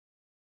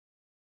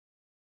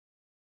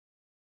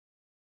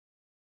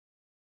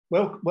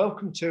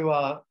Welcome to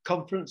our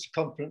conference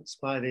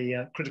by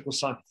the Critical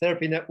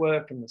Psychotherapy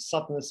Network and the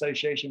Southern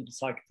Association for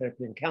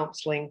Psychotherapy and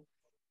Counselling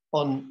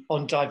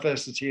on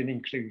diversity and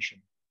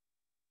inclusion.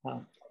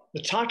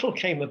 The title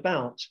came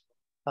about,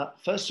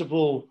 first of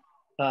all,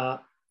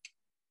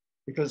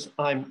 because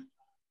my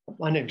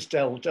name's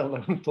Del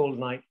Loewenthal,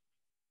 and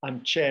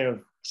I'm chair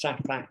of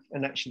SAFPAC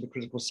and actually the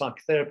Critical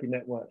Psychotherapy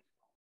Network.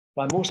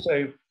 But I'm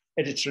also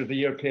editor of the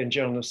European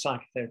Journal of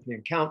Psychotherapy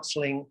and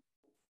Counselling,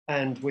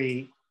 and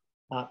we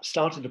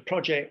started a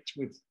project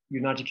with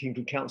United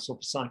Kingdom Council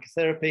for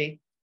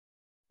Psychotherapy,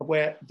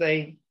 where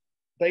they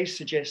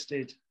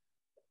suggested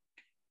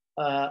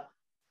a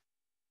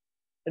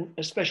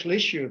special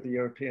issue of the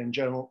European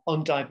Journal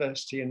on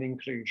diversity and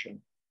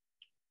inclusion.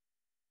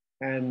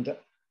 And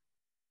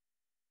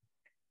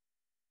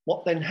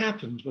what then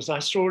happened was I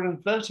saw an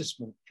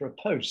advertisement for a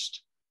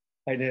post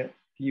at a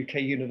UK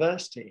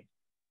university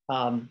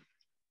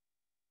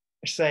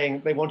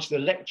saying they wanted a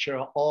lecture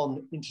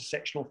on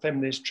intersectional,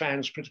 feminist,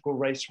 trans, critical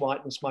race,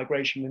 whiteness,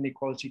 migration,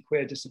 inequality,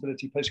 queer,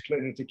 disability,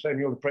 post-colonial,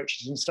 decolonial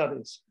approaches and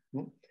studies.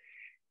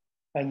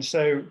 And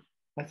so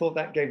I thought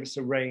that gave us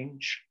a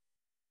range.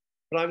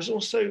 But I was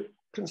also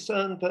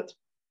concerned that,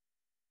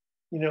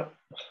 you know,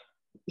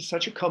 it's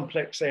such a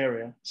complex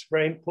area. It's a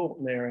very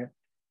important area,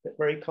 but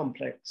very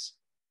complex.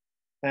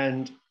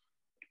 And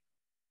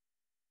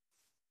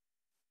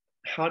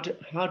how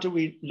do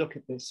we look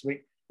at this? And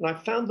I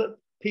found that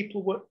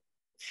people were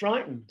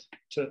frightened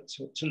to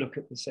look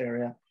at this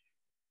area.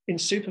 In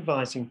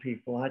supervising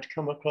people, I'd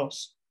come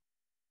across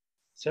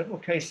several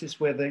cases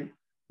where the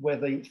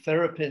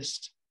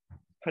therapist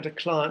had a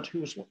client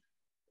who was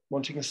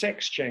wanting a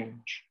sex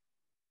change,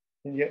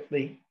 and yet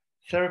the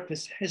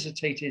therapist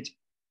hesitated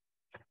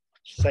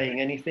saying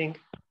anything.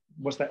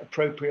 Was that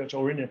appropriate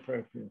or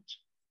inappropriate?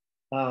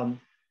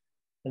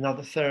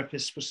 Another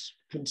therapist was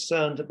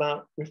concerned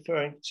about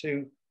referring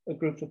to a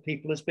group of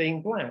people as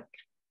being Black.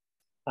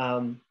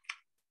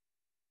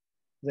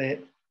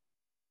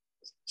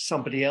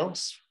 Somebody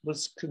else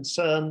was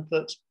concerned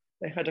that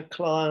they had a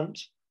client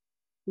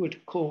who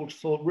had called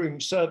for room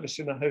service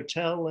in a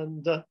hotel,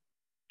 and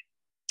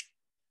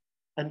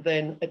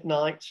then at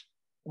night,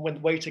 when the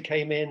waiter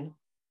came in,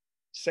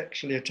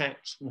 sexually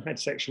attacked and had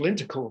sexual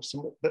intercourse,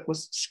 and that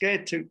was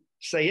scared to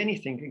say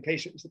anything in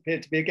case it was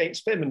appeared to be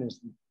against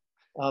feminism.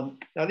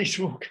 Now these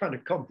are all kind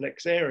of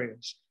complex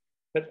areas,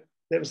 but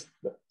there was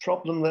the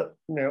problem that,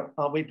 you know,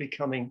 are we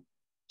becoming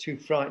too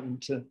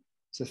frightened to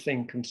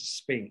think and to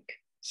speak?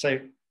 So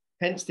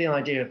hence the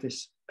idea of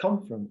this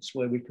conference,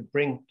 where we could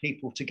bring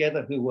people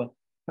together who were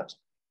perhaps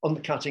on the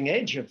cutting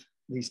edge of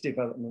these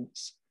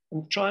developments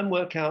and try and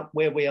work out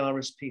where we are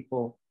as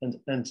people and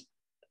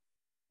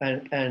as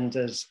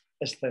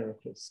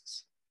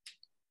therapists.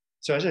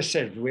 So as I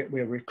said,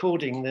 we're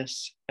recording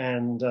this,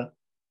 and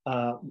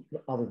other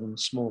than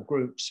small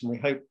groups, and we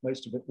hope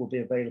most of it will be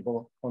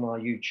available on our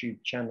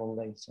YouTube channel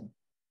later.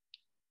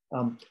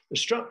 The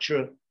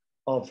structure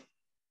of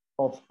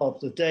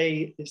the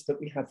day is that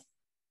we have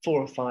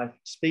 4 or 5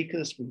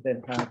 speakers. We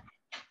then have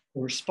a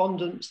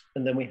respondent,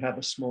 and then we have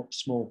a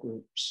small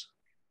groups.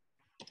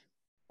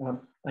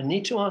 I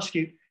need to ask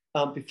you,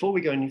 before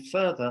we go any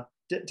further,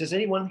 does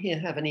anyone here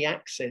have any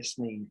access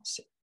needs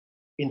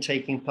in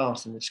taking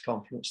part in this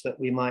conference that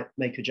we might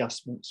make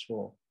adjustments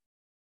for?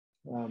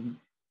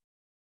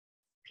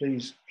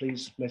 Please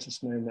let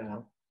us know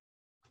now.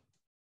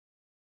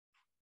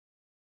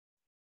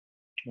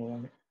 All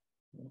right.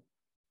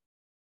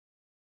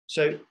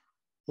 So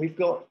we've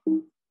got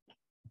a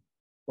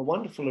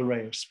wonderful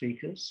array of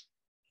speakers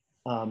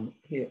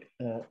here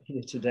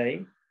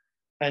today,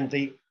 and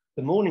the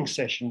morning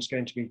session is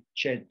going to be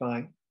chaired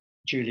by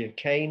Julia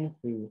Kane,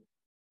 who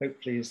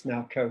hopefully is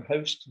now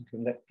co-host and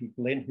can let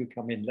people in who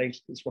come in late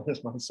as well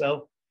as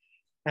myself,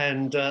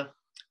 and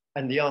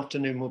the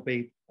afternoon will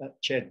be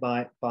chaired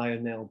by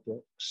Onel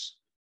Brooks.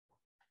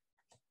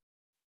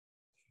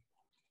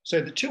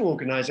 So the 2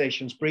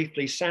 organisations,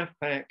 briefly,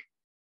 SAFPAC,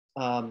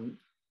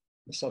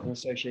 the Southern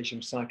Association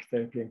of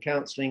Psychotherapy and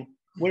Counselling,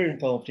 we're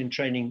involved in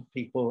training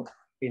people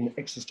in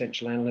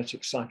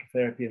existential-analytic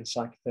psychotherapy and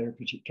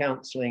psychotherapeutic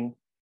counselling,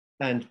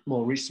 and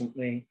more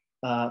recently,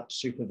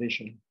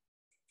 supervision.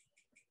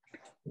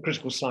 The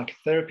Critical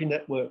Psychotherapy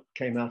Network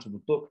came out of a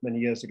book many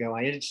years ago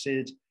I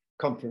edited,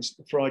 conference at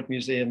the Freud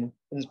Museum,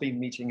 and has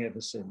been meeting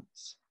ever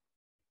since.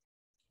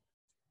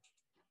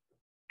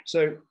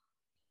 So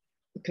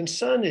the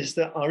concern is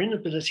that our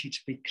inability to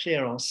be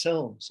clear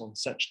ourselves on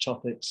such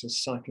topics as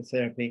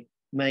psychotherapy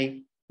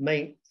may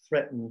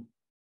threaten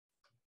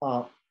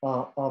our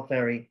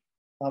very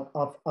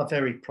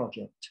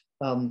project.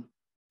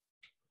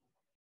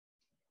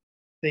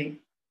 The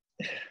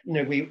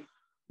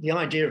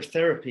idea of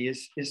therapy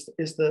is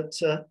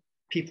that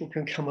people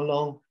can come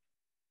along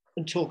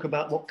and talk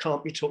about what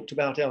can't be talked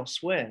about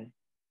elsewhere.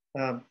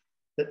 But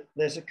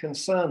there's a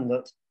concern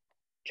that,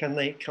 can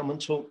they come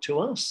and talk to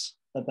us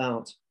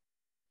about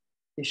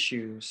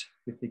issues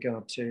with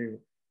regard to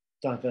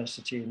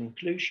diversity and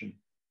inclusion?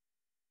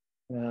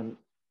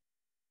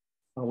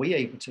 Are we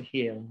able to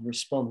hear and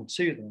respond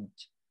to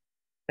that?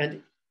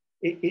 And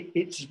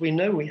it's, we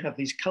know we have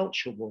these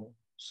culture wars,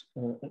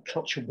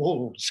 culture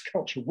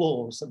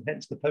wars, and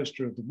hence the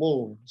poster of the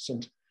walls.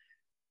 And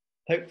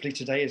hopefully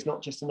today is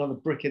not just another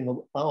brick in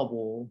our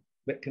wall,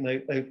 but can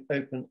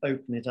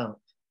open it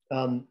up.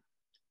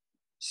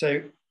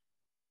 So,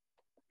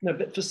 no,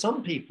 but for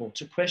some people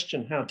to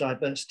question how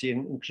diversity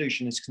and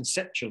inclusion is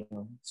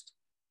conceptualized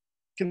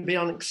can be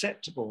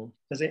unacceptable,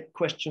 as it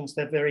questions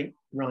their very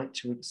right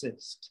to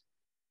exist.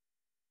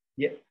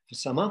 Yet for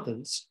some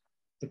others,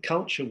 the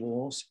culture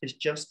wars is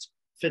just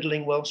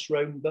fiddling whilst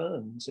Rome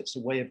burns. It's a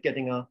way of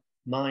getting our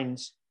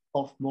minds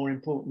off more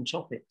important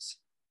topics.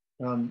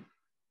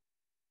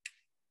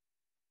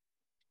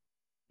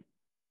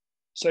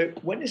 So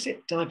when is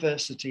it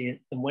diversity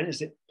and when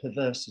is it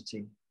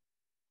perversity?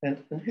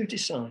 And who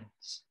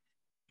decides?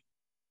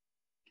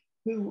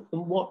 Who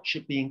and what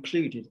should be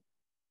included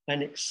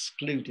and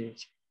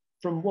excluded?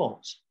 From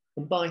what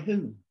and by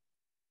whom?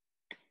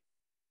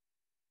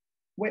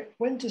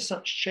 When do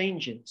such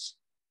changes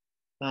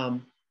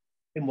in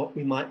what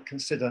we might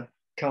consider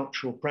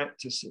cultural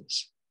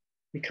practices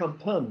become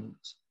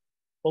permanent?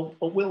 Or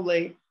will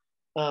they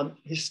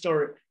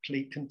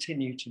historically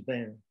continue to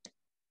vary?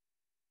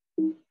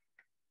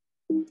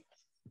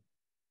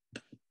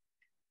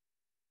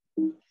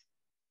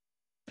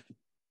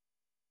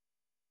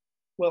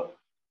 Well,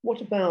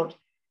 what about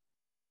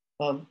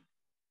how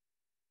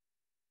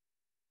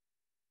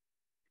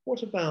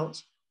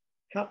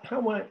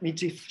might we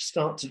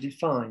start to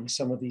define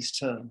some of these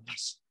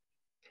terms?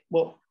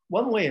 Well,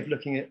 one way of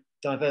looking at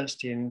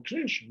diversity and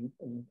inclusion,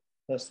 and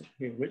the person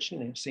who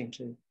originally seemed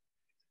to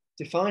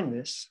define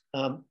this,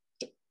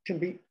 can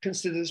be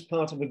considered as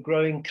part of a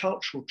growing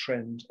cultural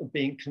trend of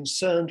being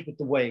concerned with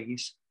the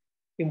ways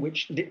in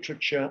which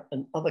literature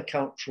and other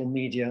cultural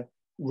media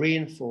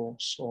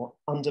reinforce or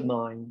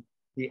undermine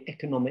the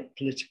economic,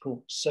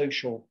 political,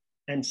 social,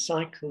 and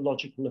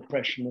psychological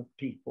oppression of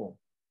people.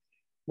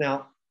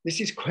 Now,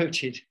 this is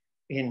quoted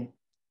in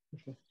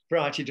a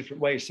variety of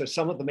different ways. So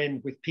some of them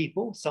end with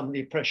people, some of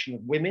the oppression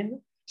of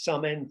women,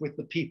 some end with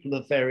the people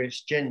of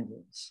various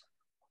genders.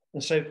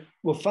 And so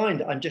we'll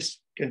find, I'm just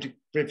going to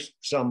give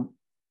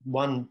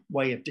one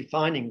way of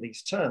defining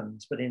these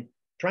terms, but in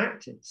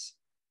practice,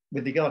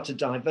 with regard to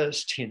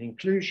diversity and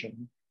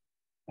inclusion,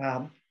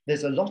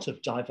 there's a lot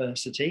of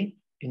diversity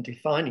in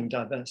defining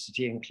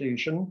diversity and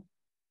inclusion,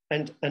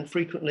 and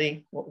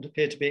frequently what would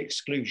appear to be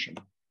exclusion.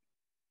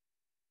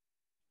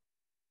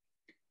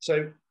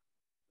 So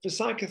for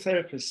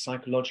psychotherapists,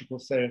 psychological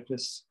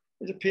therapists,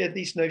 it appeared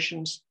these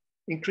notions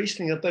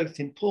increasingly are both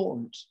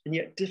important and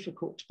yet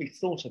difficult to be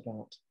thought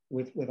about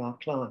with our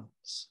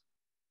clients,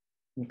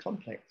 and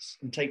complex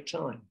and take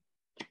time.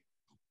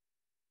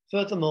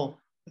 Furthermore,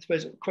 I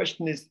suppose the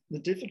question is, the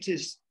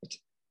difficulties,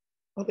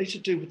 are they to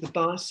do with the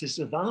biases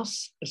of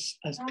us as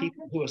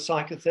people who are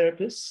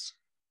psychotherapists?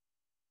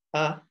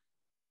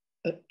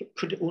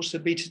 Could it also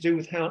be to do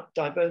with how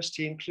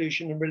diversity,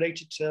 inclusion, and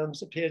related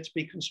terms appear to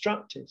be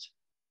constructed?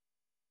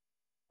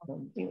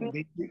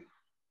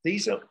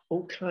 These are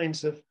all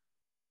kinds of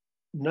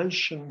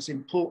notions,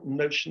 important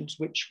notions,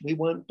 which we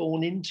weren't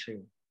born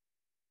into.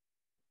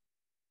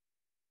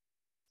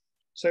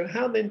 So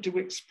how then do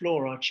we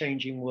explore our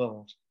changing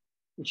world,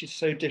 which is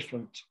so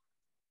different?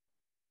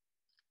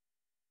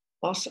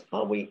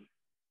 Are we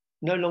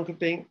no longer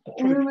being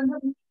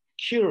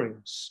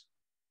curious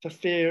for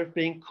fear of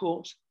being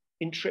caught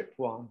in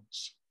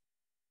tripwires?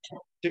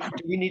 Do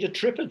we need a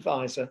trip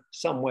advisor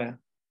somewhere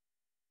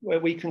where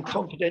we can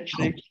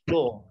confidentially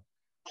explore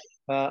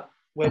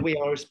where we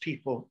are as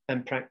people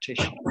and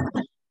practitioners?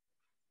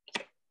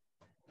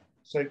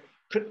 So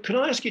could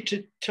I ask you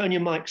to turn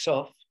your mics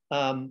off?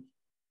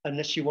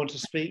 Unless you want to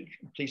speak,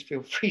 please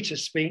feel free to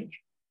speak.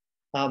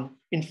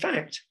 In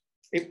fact,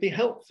 it'd be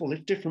helpful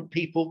if different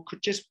people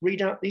could just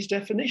read out these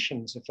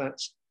definitions, if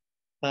that's,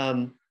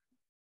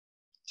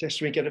 just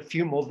so we get a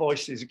few more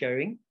voices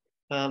going.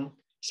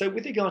 So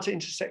with regard to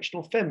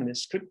intersectional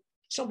feminists, could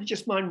somebody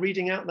just mind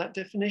reading out that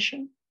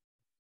definition?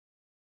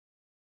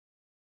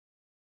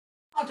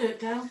 I'll do it,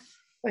 Del.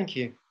 Thank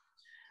you.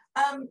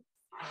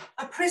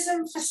 A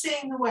prism for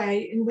seeing the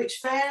way in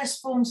which various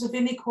forms of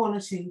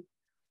inequality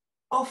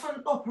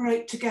often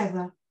operate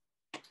together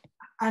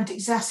and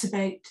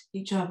exacerbate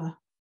each other.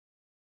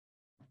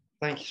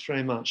 Thank you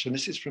very much. And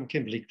this is from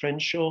Kimberly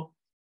Crenshaw,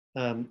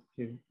 who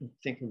I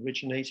think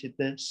originated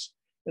this.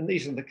 And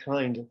these are the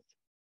kind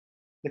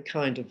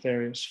of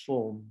various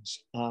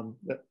forms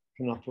that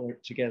can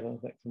operate together,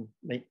 that can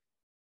make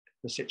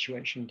the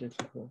situation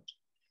difficult.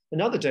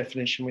 Another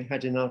definition we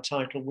had in our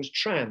title was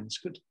trans.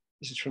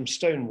 This is from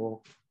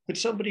Stonewall. Could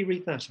somebody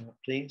read that out,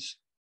 please?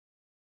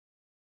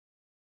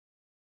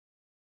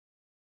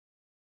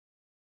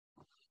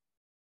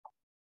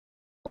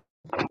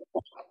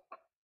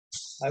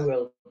 I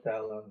will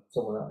tell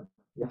someone else.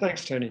 Yeah.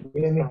 Thanks, Tony.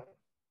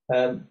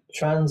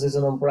 Trans is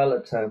an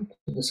umbrella term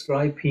to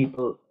describe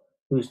people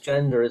whose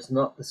gender is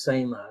not the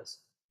same as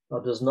or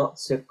does not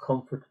sit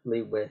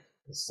comfortably with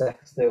the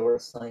sex they were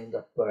assigned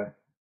at birth.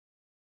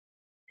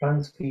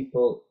 Trans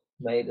people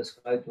may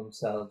describe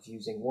themselves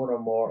using one or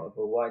more of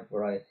a wide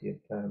variety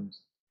of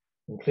terms,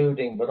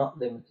 including but not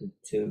limited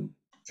to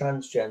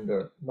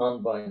transgender,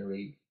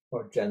 non-binary,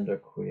 or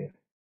genderqueer.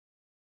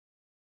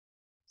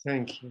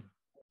 Thank you.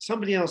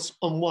 Somebody else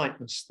on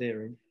whiteness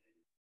theory.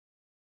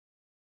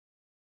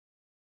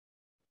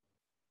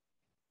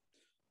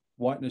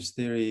 Whiteness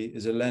theory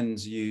is a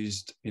lens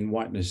used in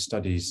whiteness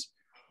studies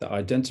that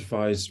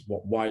identifies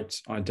what white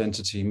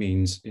identity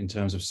means in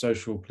terms of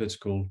social,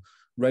 political,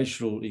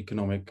 racial,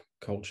 economic,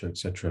 culture,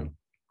 etc.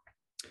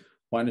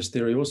 Whiteness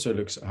theory also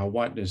looks at how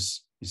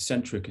whiteness is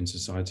centric in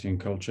society and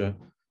culture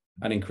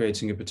and in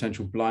creating a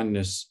potential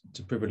blindness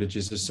to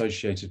privileges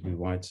associated with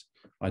white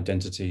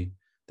identity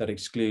that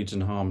excludes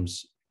and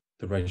harms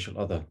the racial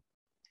other.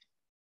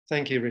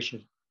 Thank you,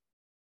 Richard.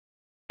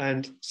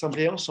 And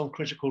somebody else on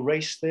critical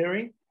race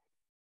theory?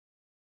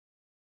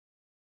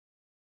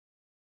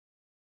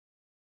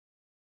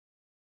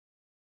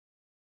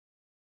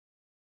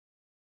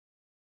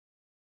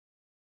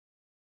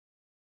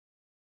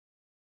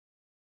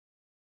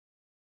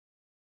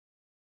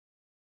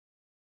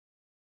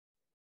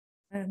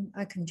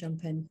 I can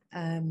jump in.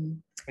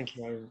 Thank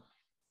you, Irene.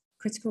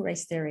 Critical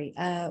race theory.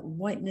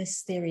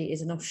 Whiteness theory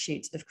is an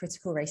offshoot of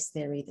critical race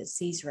theory that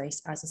sees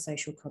race as a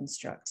social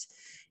construct.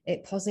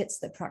 It posits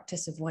that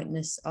practice of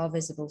whiteness are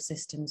visible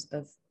systems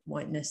of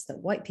whiteness that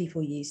white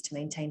people use to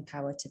maintain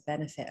power to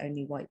benefit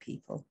only white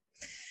people.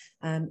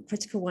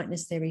 Critical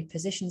whiteness theory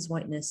positions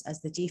whiteness as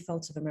the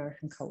default of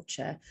American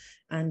culture,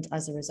 and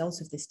as a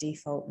result of this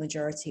default,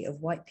 majority of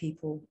white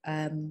people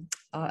are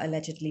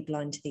allegedly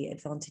blind to the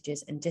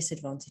advantages and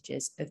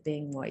disadvantages of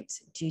being white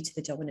due to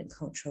the dominant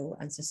cultural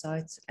and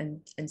societal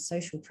and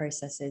social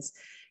processes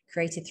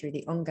created through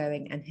the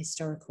ongoing and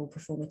historical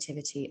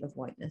performativity of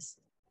whiteness.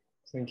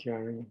 Thank you,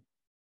 Irene.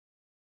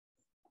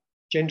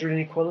 Gender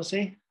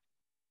inequality?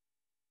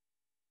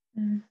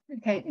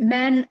 Okay,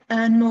 men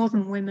earn more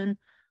than women,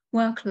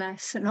 work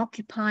less and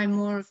occupy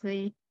more of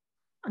the,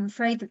 I'm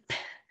afraid that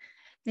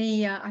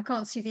I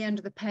can't see the end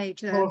of the page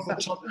there. More of the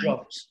top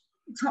jobs.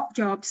 Top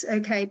jobs,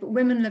 okay, but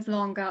women live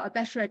longer, are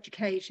better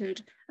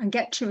educated and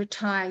get to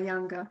retire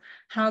younger.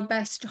 How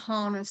best to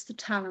harness the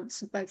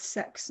talents of both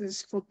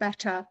sexes for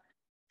better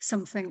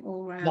something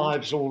all round?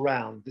 Lives all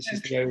round. This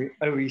is the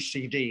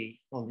OECD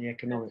on the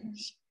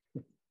economics.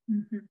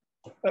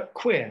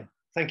 Queer.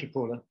 Thank you,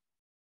 Paula.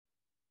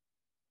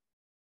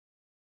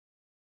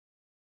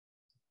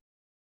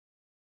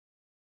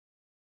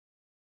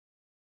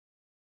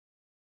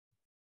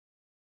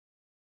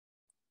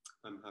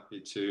 I'm happy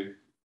to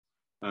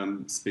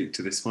speak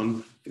to this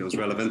one, feels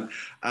relevant.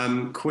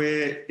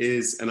 Queer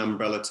is an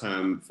umbrella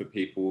term for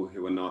people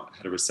who are not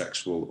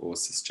heterosexual or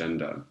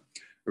cisgender.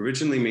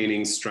 Originally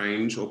meaning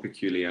strange or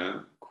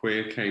peculiar,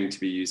 queer came to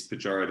be used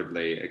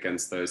pejoratively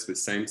against those with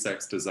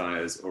same-sex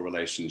desires or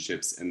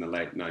relationships in the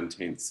late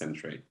 19th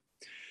century.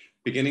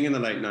 Beginning in the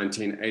late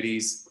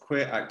 1980s,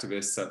 queer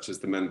activists such as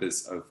the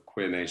members of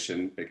Queer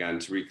Nation began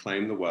to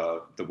reclaim the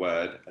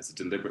word as a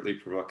deliberately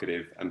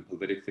provocative and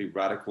politically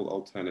radical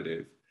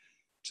alternative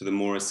to the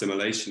more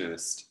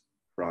assimilationist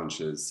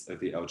branches of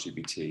the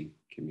LGBT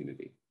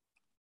community.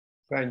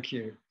 Thank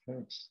you.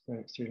 Thanks,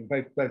 Julian.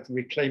 Both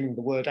reclaiming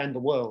the word and the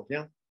world,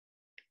 yeah?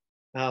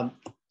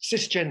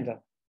 Cisgender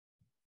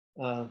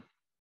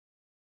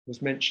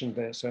was mentioned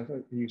there, so I thought it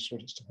would be useful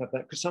just to have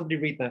that. Could somebody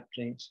read that,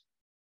 please?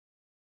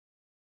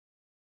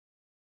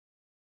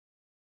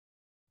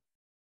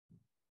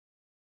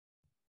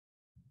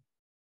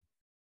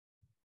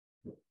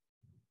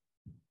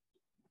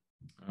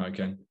 I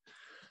can.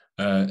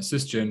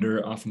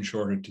 Cisgender, often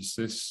shortened to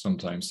cis,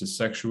 sometimes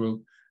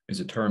cissexual, is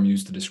a term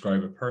used to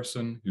describe a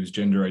person whose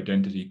gender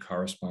identity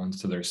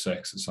corresponds to their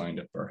sex assigned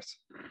at birth.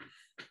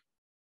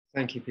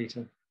 Thank you,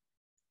 Peter.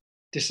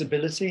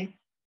 Disability?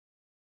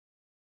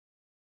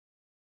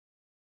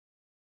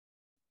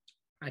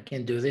 I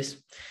can do this.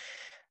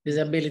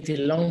 Disability,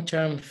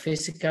 long-term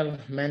physical,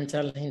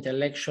 mental,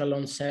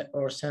 intellectual,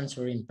 or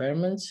sensory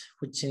impairments,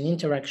 which in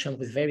interaction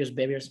with various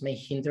barriers may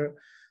hinder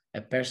a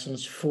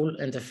person's full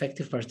and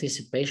effective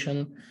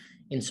participation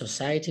in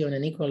society on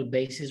an equal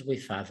basis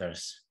with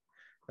others.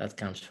 That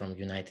comes from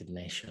United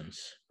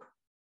Nations.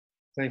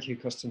 Thank you,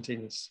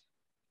 Konstantinos.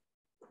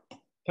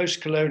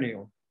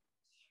 Post-colonial.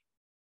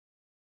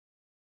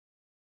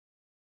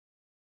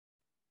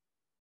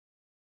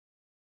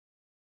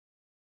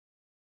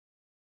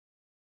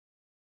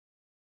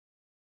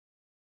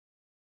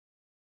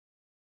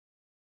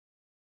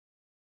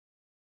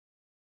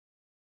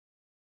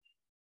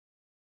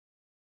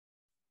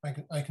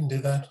 I can do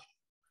that.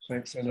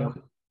 Thanks, Anna.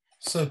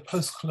 So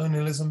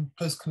post-colonialism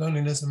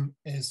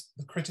is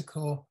the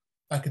critical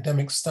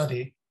academic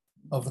study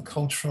of the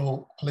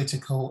cultural,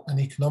 political, and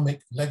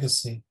economic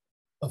legacy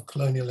of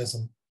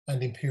colonialism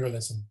and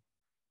imperialism,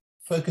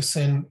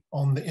 focusing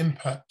on the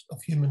impact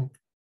of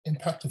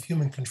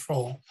human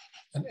control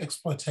and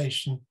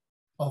exploitation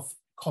of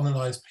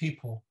colonized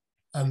people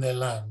and their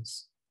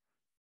lands.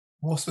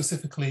 More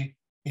specifically,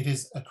 it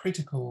is a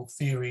critical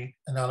theory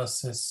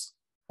analysis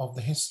of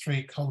the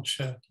history,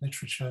 culture,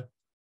 literature,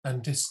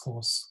 and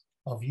discourse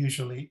of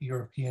usually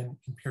European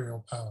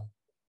imperial power.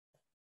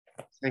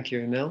 Thank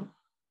you, Anil.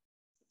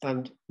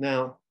 And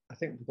now I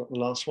think we've got the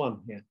last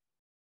one here.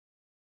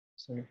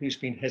 So who's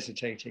been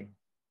hesitating?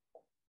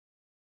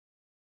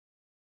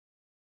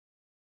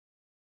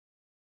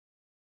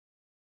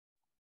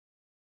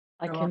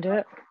 I can do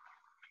it.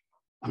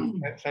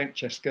 Thank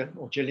Jessica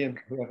or Gillian,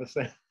 whoever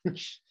said.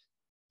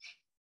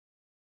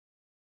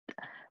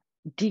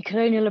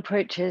 Decolonial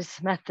approaches,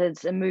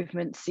 methods, and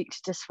movements seek to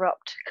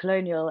disrupt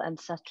colonial and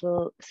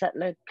settler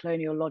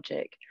colonial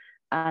logic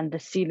and the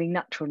seeming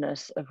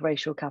naturalness of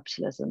racial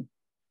capitalism.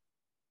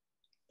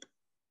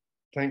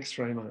 Thanks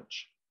very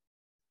much.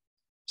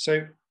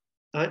 So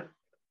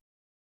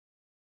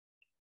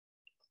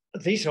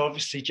these are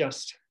obviously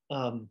just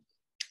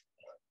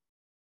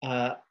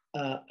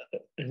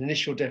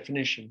initial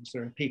definitions.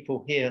 There are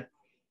people here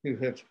who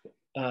have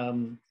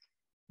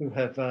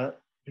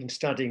been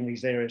studying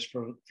these areas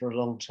for a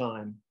long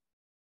time.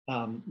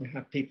 We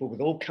have people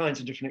with all kinds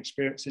of different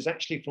experiences,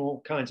 actually from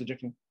all kinds of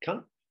different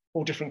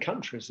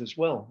countries as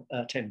well,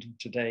 attending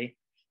today.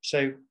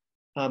 So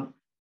the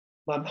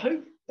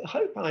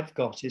hope I've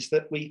got is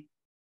that we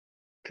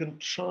can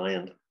try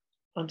and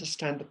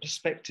understand the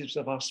perspectives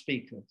of our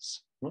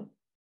speakers. Right?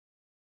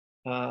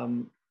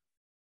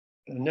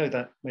 I know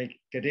that may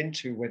get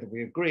into whether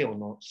we agree or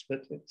not,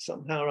 but it's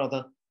somehow or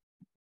other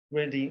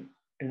really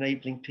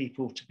enabling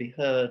people to be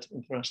heard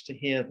and for us to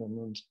hear them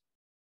and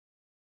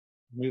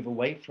move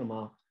away from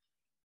what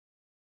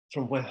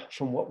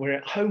we're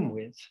at home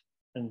with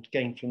and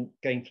gain from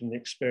the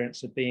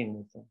experience of being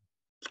with them.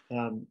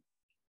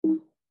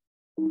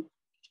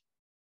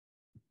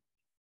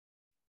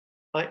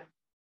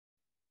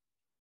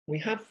 We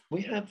have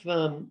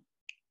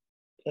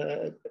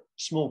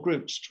small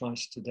groups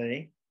twice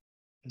today.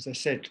 As I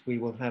said, we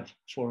will have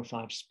 4 or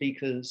 5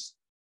 speakers.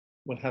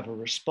 We'll have a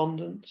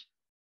respondent,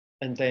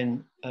 and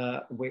then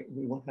we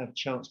will have a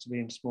chance to be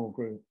in small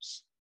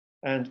groups.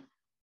 And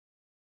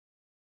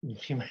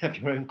you may have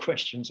your own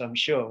questions, I'm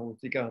sure,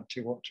 with regard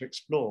to what to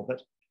explore.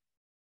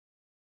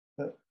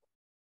 But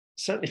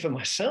certainly for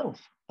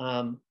myself,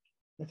 I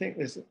think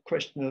there's a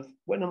question of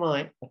when am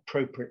I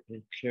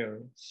appropriately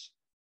curious?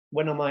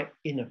 When am I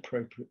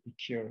inappropriately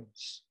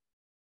curious?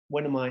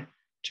 When am I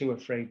too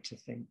afraid to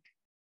think?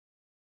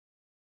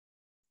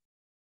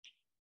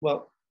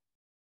 Well,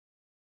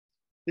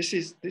 this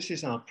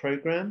is our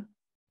program.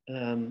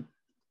 Have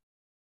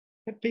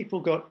people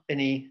got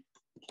any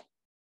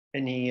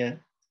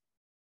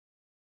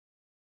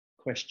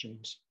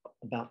questions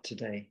about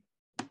today?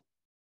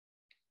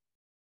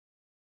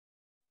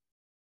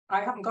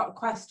 I haven't got a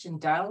question,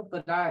 Del,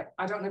 but I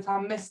don't know if I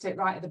missed it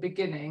right at the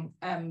beginning,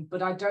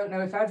 but I don't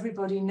know if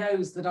everybody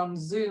knows that on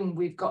Zoom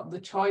we've got the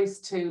choice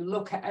to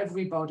look at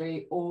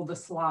everybody or the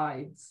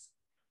slides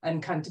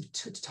and kind of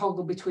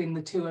toggle between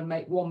the two and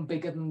make one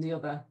bigger than the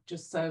other,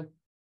 just so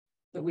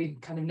that we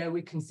kind of know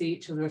we can see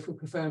each other if we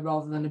prefer,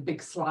 rather than a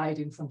big slide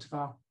in front of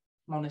our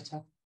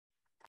monitor.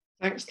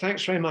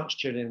 Thanks very much,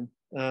 Gillian.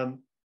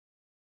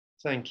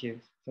 Thank you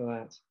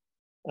for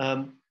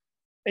that.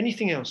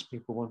 Anything else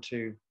people want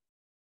to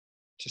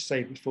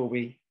say before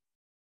we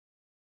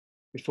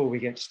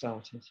get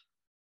started?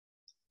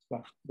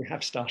 Well, we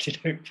have started,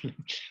 hopefully.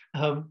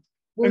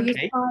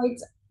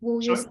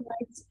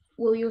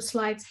 Will your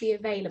slides be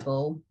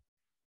available?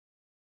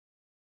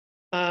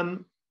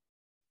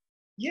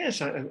 Yes,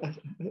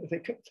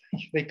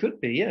 they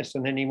could be, yes,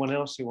 and anyone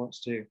else who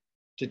wants to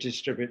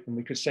distribute them,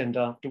 we could send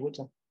afterwards.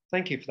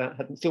 Thank you for that. I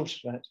hadn't thought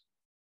of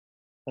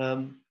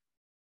that.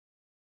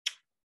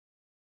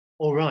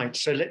 All right,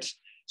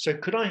 so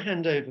could I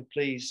hand over,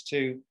 please,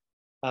 to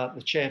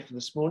the chair for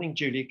this morning,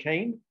 Julia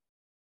Kane,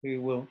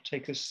 who will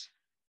take us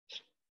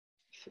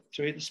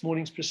through this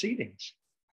morning's proceedings.